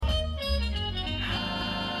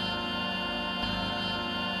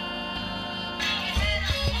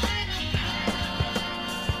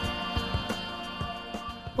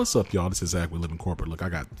What's up, y'all? This is Zach with Living Corporate. Look, I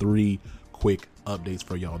got 3 quick updates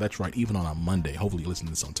for y'all. That's right, even on a Monday. Hopefully you listen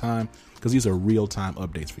to this on time, because these are real-time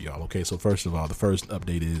updates for y'all. Okay, so first of all, the first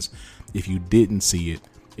update is, if you didn't see it,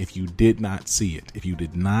 if you did not see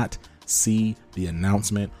the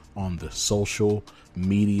announcement on the social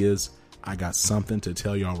medias, I got something to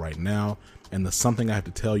tell y'all right now. And the something I have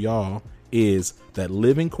to tell y'all is that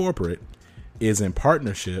Living Corporate is in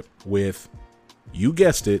partnership with, you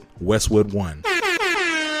guessed it, Westwood One.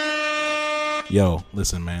 Yo,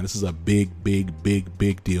 listen, man, this is a big deal.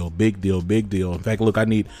 Big deal. In fact, look, I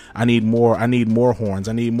need more horns.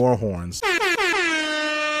 Yo,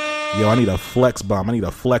 I need a flex bomb. You know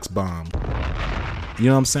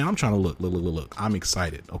what I'm saying? I'm trying to look. I'm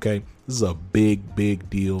excited. Okay. This is a big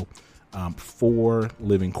deal for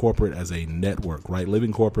Living Corporate as a network, right?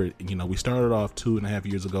 Living Corporate, we started off 2.5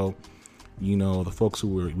 years ago. The folks who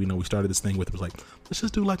we started this thing with was like, let's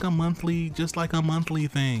just do like a monthly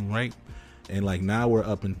thing, right? And now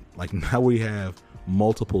we have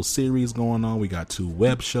multiple series going on. We got 2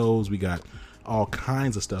 web shows. We got all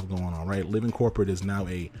kinds of stuff going on, right? Living Corporate is now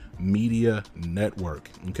a media network.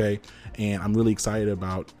 Okay. And I'm really excited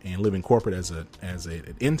about, and Living Corporate as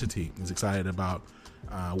an entity is excited about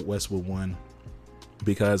Westwood One,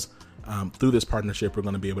 because through this partnership, we're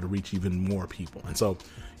going to be able to reach even more people. And so,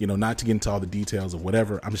 not to get into all the details of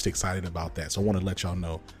whatever, I'm just excited about that. So I want to let y'all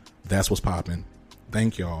know that's what's popping.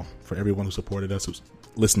 Thank y'all for everyone who supported us, who's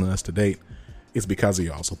listening to us to date. It's because of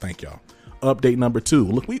y'all. So thank y'all. Update number 2.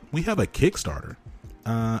 Look, we have a Kickstarter.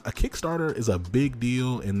 A Kickstarter is a big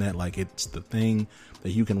deal in that, it's the thing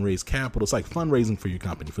that you can raise capital. It's like fundraising for your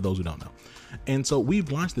company, for those who don't know. And so we've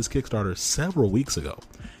launched this Kickstarter several weeks ago.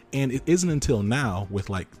 And it isn't until now, with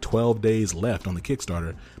 12 days left on the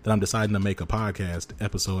Kickstarter, that I'm deciding to make a podcast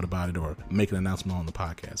episode about it, or make an announcement on the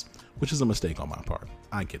podcast, which is a mistake on my part.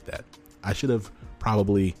 I get that. I should have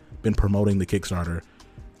probably been promoting the Kickstarter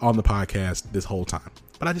on the podcast this whole time,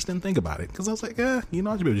 but I just didn't think about it, because I was like, I should be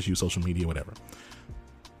able to just use social media, whatever.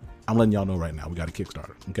 I'm letting y'all know right now, we got a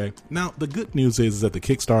Kickstarter. Okay. Now, the good news is that the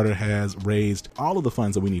Kickstarter has raised all of the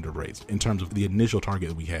funds that we need to raise in terms of the initial target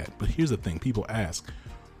that we had. But here's the thing. People ask,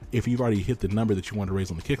 if you've already hit the number that you want to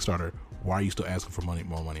raise on the Kickstarter, why are you still asking for more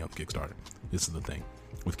money on the Kickstarter? This is the thing.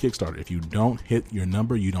 With Kickstarter, if you don't hit your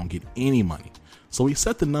number, you don't get any money. So we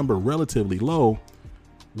set the number relatively low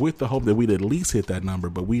with the hope that we'd at least hit that number,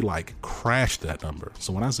 but we crashed that number.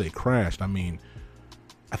 So when I say crashed, I mean,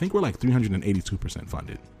 I think we're 382%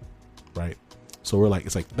 funded, right? So we're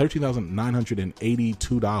it's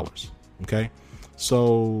 $13,982. Okay.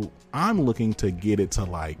 So I'm looking to get it to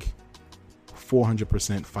 400%,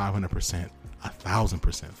 500%,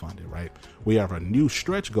 1,000% funded, right? We have a new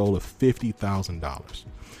stretch goal of $50,000.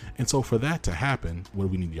 And so for that to happen, what do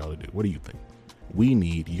we need y'all to do? What do you think? We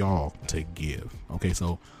need y'all to give. Okay,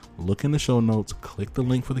 so look in the show notes, click the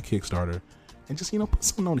link for the Kickstarter, and just, put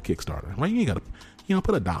something on the Kickstarter, right? You ain't got to,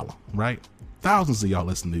 put $1, right? Thousands of y'all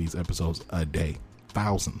listen to these episodes a day.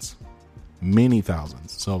 Thousands. Many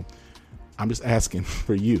thousands. So I'm just asking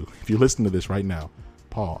for you, if you listen to this right now,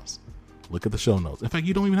 pause. Look at the show notes. In fact,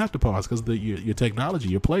 you don't even have to pause, because your technology,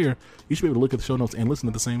 your player, you should be able to look at the show notes and listen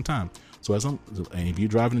at the same time. So and if you're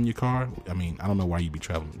driving in your car, I don't know why you'd be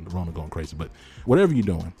traveling, the Rona going crazy, but whatever you're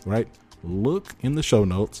doing, right? Look in the show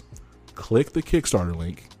notes, click the Kickstarter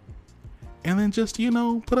link, and then just, put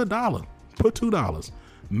 $1, put $2.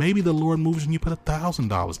 Maybe the Lord moves and you put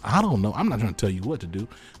 $1,000. I don't know. I'm not trying to tell you what to do.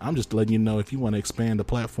 I'm just letting you know, if you want to expand the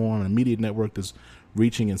platform and a media network that's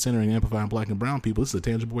reaching and centering and amplifying Black and brown people, this is a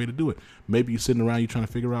tangible way to do it. Maybe you're sitting around, you're trying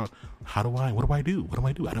to figure out, what do I do? I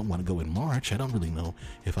don't want to go in March. I don't really know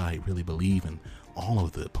if I really believe in all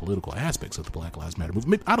of the political aspects of the Black Lives Matter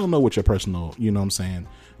movement. I don't know what your personal, your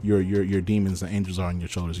demons and angels are on your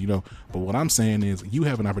shoulders, but what I'm saying is, you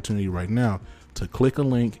have an opportunity right now to click a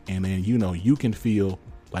link, and then, you can feel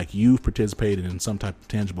like you've participated in some type of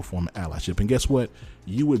tangible form of allyship. And guess what?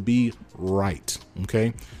 You would be right.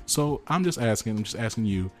 Okay. So I'm just asking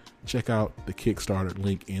you, check out the Kickstarter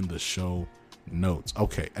link in the show notes.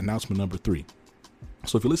 Okay. Announcement number 3.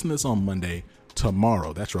 So if you listen to this on Monday,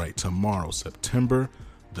 tomorrow, that's right, tomorrow, September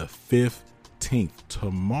the 15th,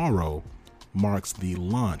 tomorrow marks the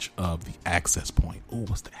launch of the Access Point. Oh,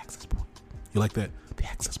 what's the Access Point? You like that? The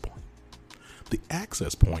Access Point. The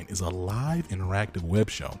Access Point is a live interactive web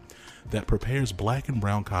show that prepares Black and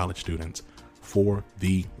brown college students for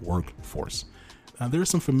the workforce. There are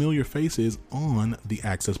some familiar faces on the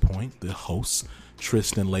Access Point. The hosts,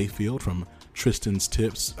 Tristan Layfield from Tristan's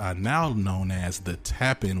Tips, now known as the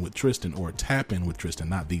Tap In with Tristan, or Tap In with Tristan,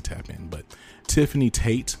 not the Tap In, but Tiffany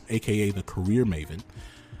Tate, aka the Career Maven,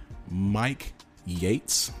 Mike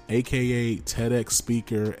Yates, aka TEDx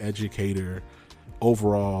speaker, educator,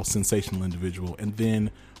 overall sensational individual, and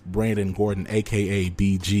then Brandon Gordon, aka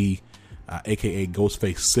BG, aka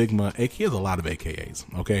Ghostface Sigma, aka has a lot of AKAs,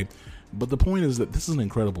 okay? But the point is that this is an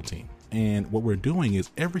incredible team, and what we're doing is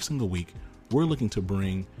every single week we're looking to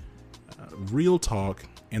bring real talk,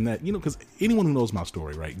 and that, because anyone who knows my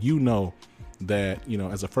story, right, that,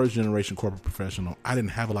 as a first generation corporate professional, I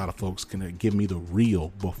didn't have a lot of folks can give me the real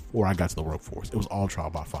before I got to the workforce. It was all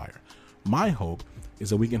trial by fire. My hope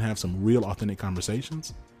is that we can have some real authentic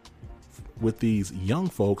conversations with these young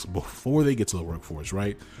folks before they get to the workforce,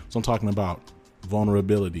 right? So I'm talking about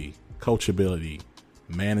vulnerability, coachability,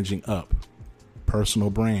 managing up,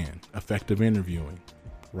 personal brand, effective interviewing,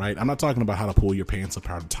 right? I'm not talking about how to pull your pants up,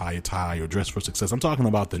 how to tie a tie, or dress for success. I'm talking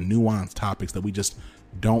about the nuanced topics that we just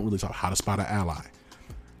don't really talk, how to spot an ally,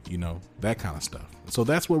 that kind of stuff. So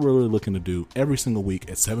that's what we're really looking to do every single week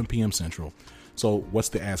at 7 p.m. Central. So what's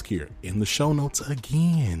the ask here? In the show notes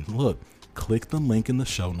again, look, click the link in the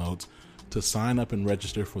show notes to sign up and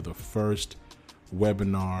register for the first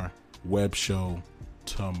webinar web show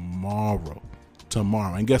tomorrow.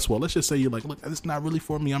 And guess what? Let's just say you're like, look, it's not really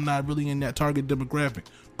for me. I'm not really in that target demographic.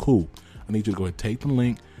 Cool. I need you to go ahead and take the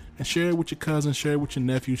link and share it with your cousin, share it with your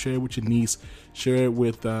nephew, share it with your niece, share it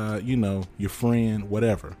with, your friend,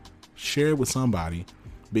 whatever. Share it with somebody,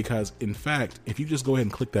 because in fact, if you just go ahead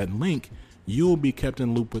and click that link, you'll be kept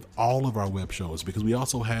in loop with all of our web shows, because we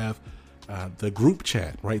also have the group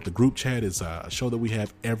chat, right? The group chat is a show that we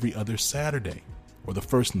have every other Saturday, or the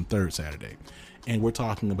first and third Saturday. And we're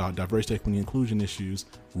talking about diversity, equity, inclusion issues,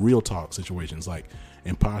 real talk situations like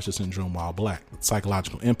imposter syndrome while black,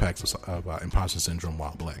 psychological impacts of imposter syndrome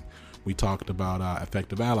while black. We talked about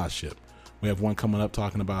effective allyship. We have one coming up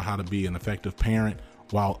talking about how to be an effective parent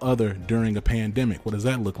while other during a pandemic. What does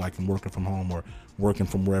that look like from working from home or working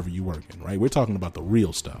from wherever you're working, right? We're talking about the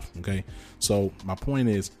real stuff, okay? So my point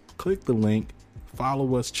is, click the link,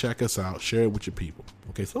 follow us, check us out, share it with your people.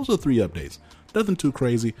 Okay, so those are the 3 updates. Nothing too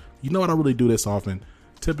crazy. I don't really do this often.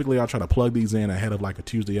 Typically, I'll try to plug these in ahead of like a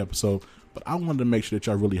Tuesday episode, but I wanted to make sure that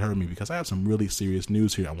y'all really heard me, because I have some really serious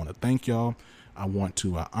news here. I want to thank y'all. I want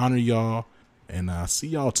to honor y'all, and see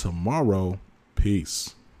y'all tomorrow.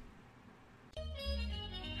 Peace.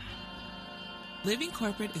 Living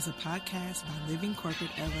Corporate is a podcast by Living Corporate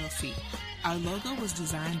LLC. Our logo was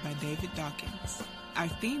designed by David Dawkins. Our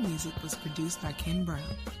theme music was produced by Ken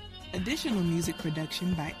Brown. Additional music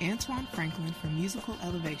production by Antoine Franklin for Musical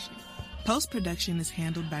Elevation. Post-production is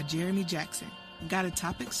handled by Jeremy Jackson. Got a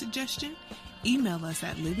topic suggestion? Email us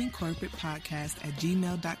at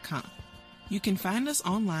livingcorporatepodcast@gmail.com. You can find us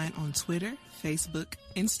online on Twitter, Facebook,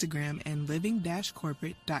 Instagram, and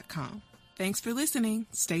living-corporate.com. Thanks for listening.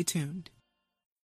 Stay tuned.